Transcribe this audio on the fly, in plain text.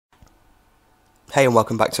Hey and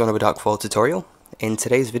welcome back to another Darkfall tutorial. In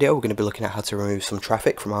today's video we're going to be looking at how to remove some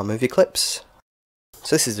traffic from our movie clips.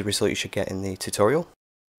 So this is the result you should get in the tutorial.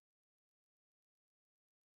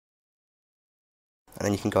 And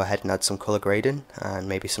then you can go ahead and add some colour grading and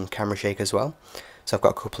maybe some camera shake as well. So I've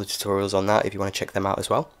got a couple of tutorials on that if you want to check them out as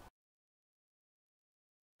well.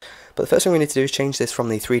 But the first thing we need to do is change this from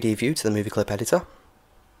the 3D view to the movie clip editor.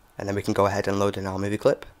 And then we can go ahead and load in our movie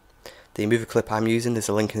clip. The movie clip I'm using, there's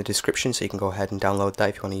a link in the description so you can go ahead and download that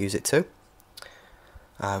if you want to use it too.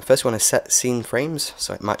 First we want to set scene frames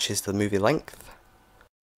so it matches the movie length.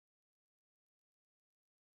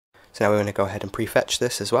 So now we want to go ahead and prefetch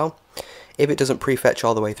this as well. If it doesn't prefetch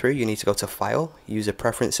all the way through, you need to go to File, User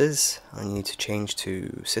Preferences, and you need to change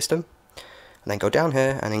to System. And then go down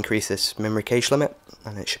here and increase this memory cache limit,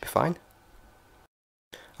 and it should be fine.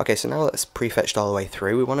 Okay, so now that's prefetched all the way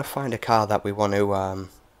through. We want to find a car that we want to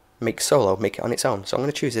make solo, make it on its own. So I'm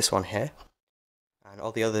going to choose this one here, and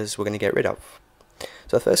all the others we're going to get rid of.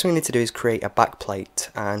 So the first thing we need to do is create a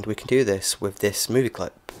backplate, and we can do this with this movie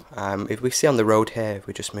clip. If we see on the road here, if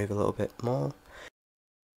we just move a little bit more.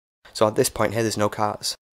 So at this point here there's no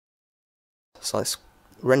cars. So let's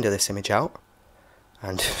render this image out,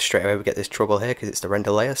 and straight away we get this trouble here because it's the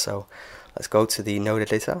render layer. So let's go to the node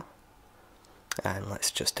editor, and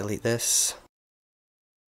let's just delete this.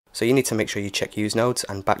 So you need to make sure you check use nodes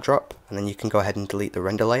and backdrop, and then you can go ahead and delete the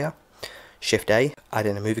render layer. Shift A, add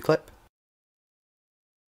in a movie clip.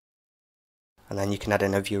 And then you can add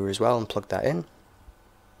in a viewer as well and plug that in.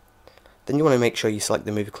 Then you want to make sure you select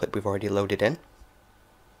the movie clip we've already loaded in.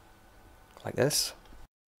 Like this.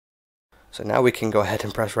 So now we can go ahead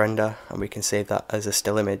and press render, and we can save that as a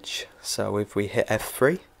still image. So if we hit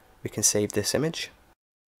F3, we can save this image.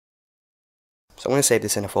 So I'm going to save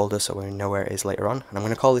this in a folder so we know where it is later on, and I'm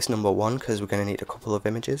going to call this number 1 because we're going to need a couple of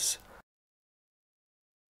images.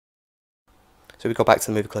 So we go back to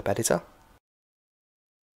the movie clip editor,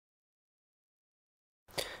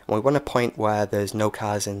 and we want to point where there's no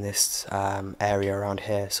cars in this area around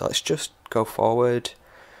here. So let's just go forward.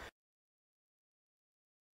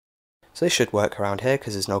 So this should work around here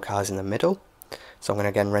because there's no cars in the middle. So I'm going to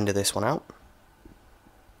again render this one out.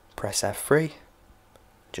 Press F3.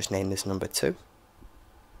 Just name this number 2.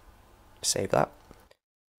 Save that.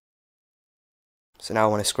 So now I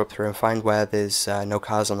want to scrub through and find where there's no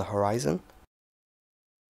cars on the horizon.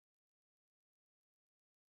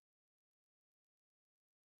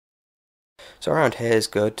 So around here is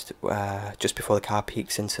good, just before the car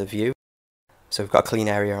peeks into view. So we've got a clean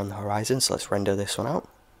area on the horizon, so let's render this one out.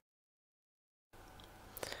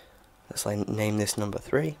 Let's name this number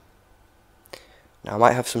 3. Now I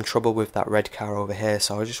might have some trouble with that red car over here,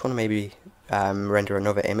 so I just want to maybe render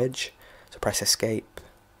another image. So press escape,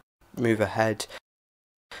 move ahead.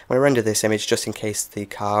 I'm going to render this image just in case the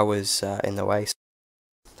car was in the way.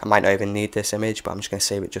 I might not even need this image, but I'm just going to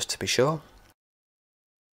save it just to be sure.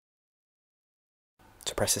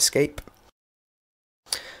 So press escape.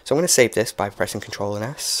 So I'm going to save this by pressing Ctrl and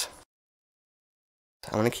S.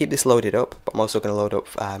 I'm going to keep this loaded up, but I'm also going to load up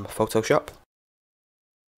Photoshop.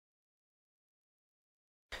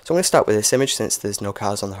 So I'm going to start with this image since there's no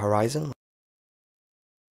cars on the horizon.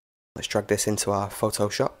 Let's drag this into our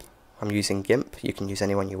Photoshop. I'm using GIMP, you can use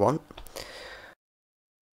any one you want.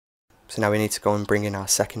 So now we need to go and bring in our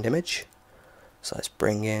second image. So let's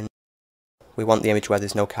bring in, we want the image where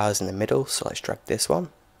there's no cars in the middle, so let's drag this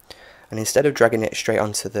one. And instead of dragging it straight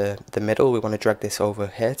onto the middle, we want to drag this over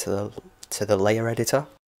here to the layer editor.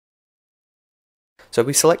 So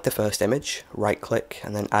we select the first image, right click,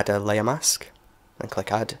 and then add a layer mask, and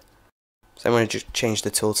click add. So I'm going to just change the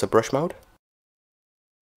tool to brush mode.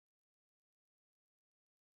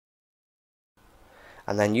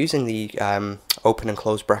 And then using the open and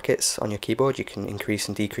close brackets on your keyboard, you can increase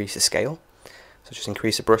and decrease the scale. So just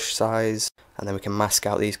increase the brush size, and then we can mask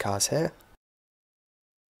out these cars here.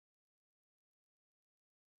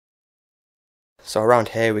 So around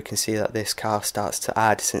here we can see that this car starts to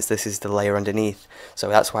add since this is the layer underneath. So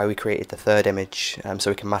that's why we created the third image,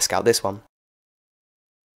 so we can mask out this one.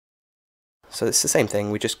 So it's the same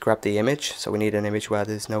thing, we just grab the image. So we need an image where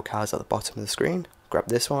there's no cars at the bottom of the screen. Grab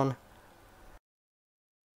this one.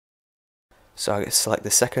 So I select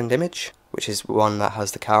the second image, which is one that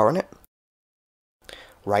has the car on it.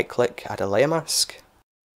 Right click, add a layer mask.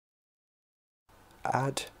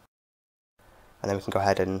 Add. And then we can go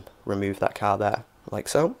ahead and remove that car there, like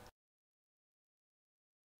so.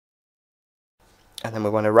 And then we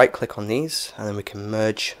want to right click on these, and then we can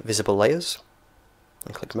merge visible layers.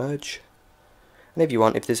 And click merge. And if you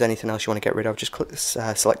want, if there's anything else you want to get rid of, just click,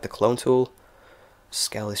 select the clone tool.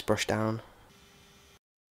 Scale this brush down.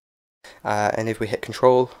 And if we hit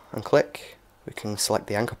Control and click, we can select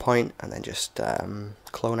the anchor point and then just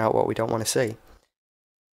clone out what we don't want to see.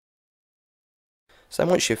 So then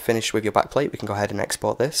once you've finished with your backplate, we can go ahead and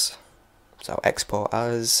export this. So export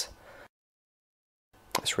as,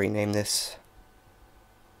 let's rename this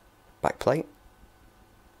backplate.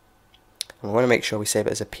 And we want to make sure we save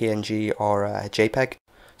it as a PNG or a JPEG.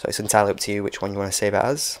 So it's entirely up to you which one you want to save it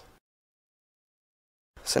as.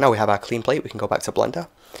 So now we have our clean plate, we can go back to Blender.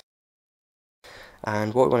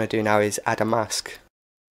 And what we want to do now is add a mask.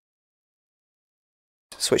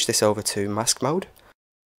 Switch this over to mask mode.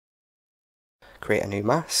 Create a new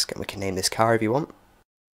mask, and we can name this car if you want.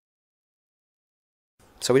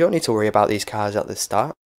 So we don't need to worry about these cars at the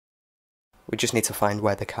start. We just need to find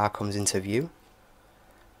where the car comes into view.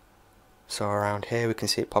 So around here we can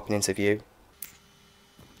see it popping into view.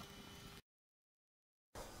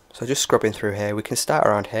 So just scrubbing through here, we can start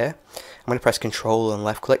around here. I'm going to press Control and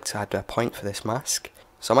left click to add a point for this mask.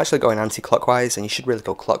 So I'm actually going anti-clockwise, and you should really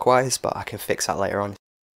go clockwise, but I can fix that later on.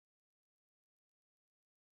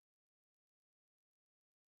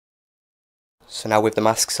 So now with the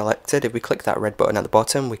mask selected, if we click that red button at the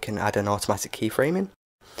bottom, we can add an automatic keyframing.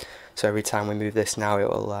 So every time we move this now, it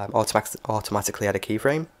will automatically add a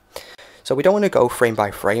keyframe. So we don't want to go frame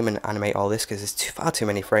by frame and animate all this because there's far too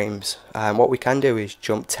many frames. What we can do is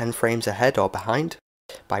jump 10 frames ahead or behind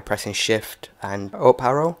by pressing Shift and up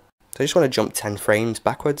arrow. So I just want to jump 10 frames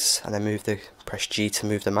backwards and then press G to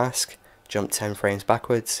move the mask, jump 10 frames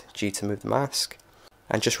backwards, G to move the mask,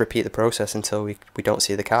 and just repeat the process until we don't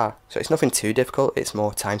see the car. So it's nothing too difficult, it's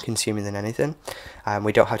more time consuming than anything.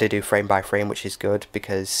 We don't have to do frame by frame, which is good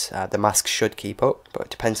because the mask should keep up, but it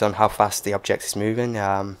depends on how fast the object is moving.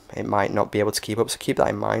 It might not be able to keep up, so keep that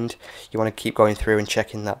in mind. You want to keep going through and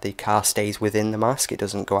checking that the car stays within the mask, it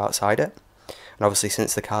doesn't go outside it. And obviously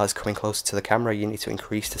since the car is coming closer to the camera, you need to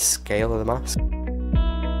increase the scale of the mask.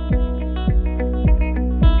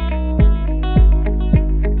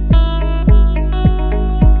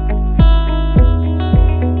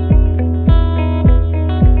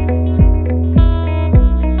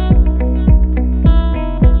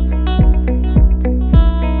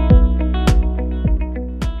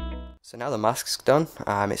 So now the mask's done,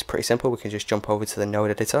 it's pretty simple. We can just jump over to the node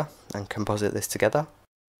editor and composite this together.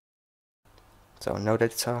 So node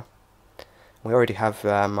editor, we already have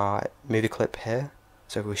our movie clip here.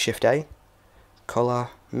 So if we Shift A, color,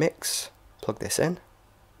 mix, plug this in,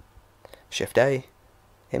 Shift A,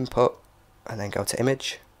 input, and then go to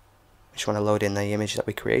image. We just want to load in the image that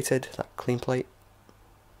we created, that clean plate.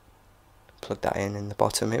 Plug that in the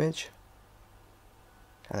bottom image,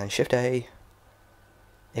 and then Shift A,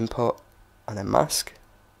 input, and then mask.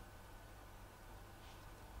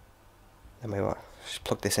 Then we just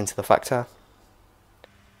plug this into the factor.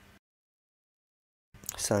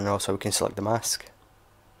 So then also we can select the mask.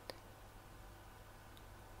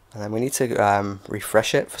 And then we need to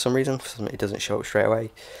refresh it for some reason, it doesn't show up straight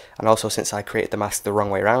away. And also since I created the mask the wrong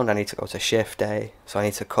way around, I need to go to Shift A, so I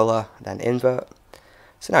need to color, then invert.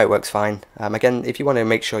 So now it works fine. Again, if you want to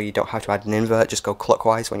make sure you don't have to add an invert, just go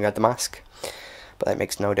clockwise when you add the mask. But that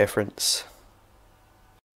makes no difference.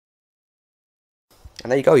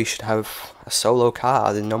 And there you go, you should have a solo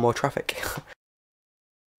car and no more traffic.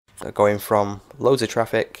 So going from loads of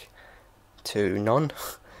traffic to none.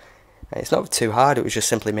 And it's not too hard, it was just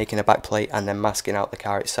simply making a backplate and then masking out the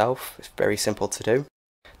car itself. It's very simple to do.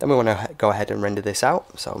 Then we want to go ahead and render this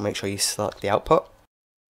out, so make sure you select the output.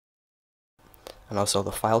 And also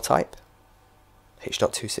the file type.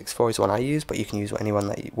 H.264 is the one I use, but you can use any one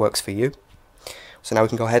that works for you. So now we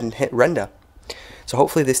can go ahead and hit render. So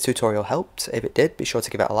hopefully this tutorial helped. If it did, be sure to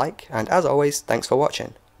give it a like, and as always, thanks for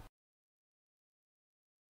watching.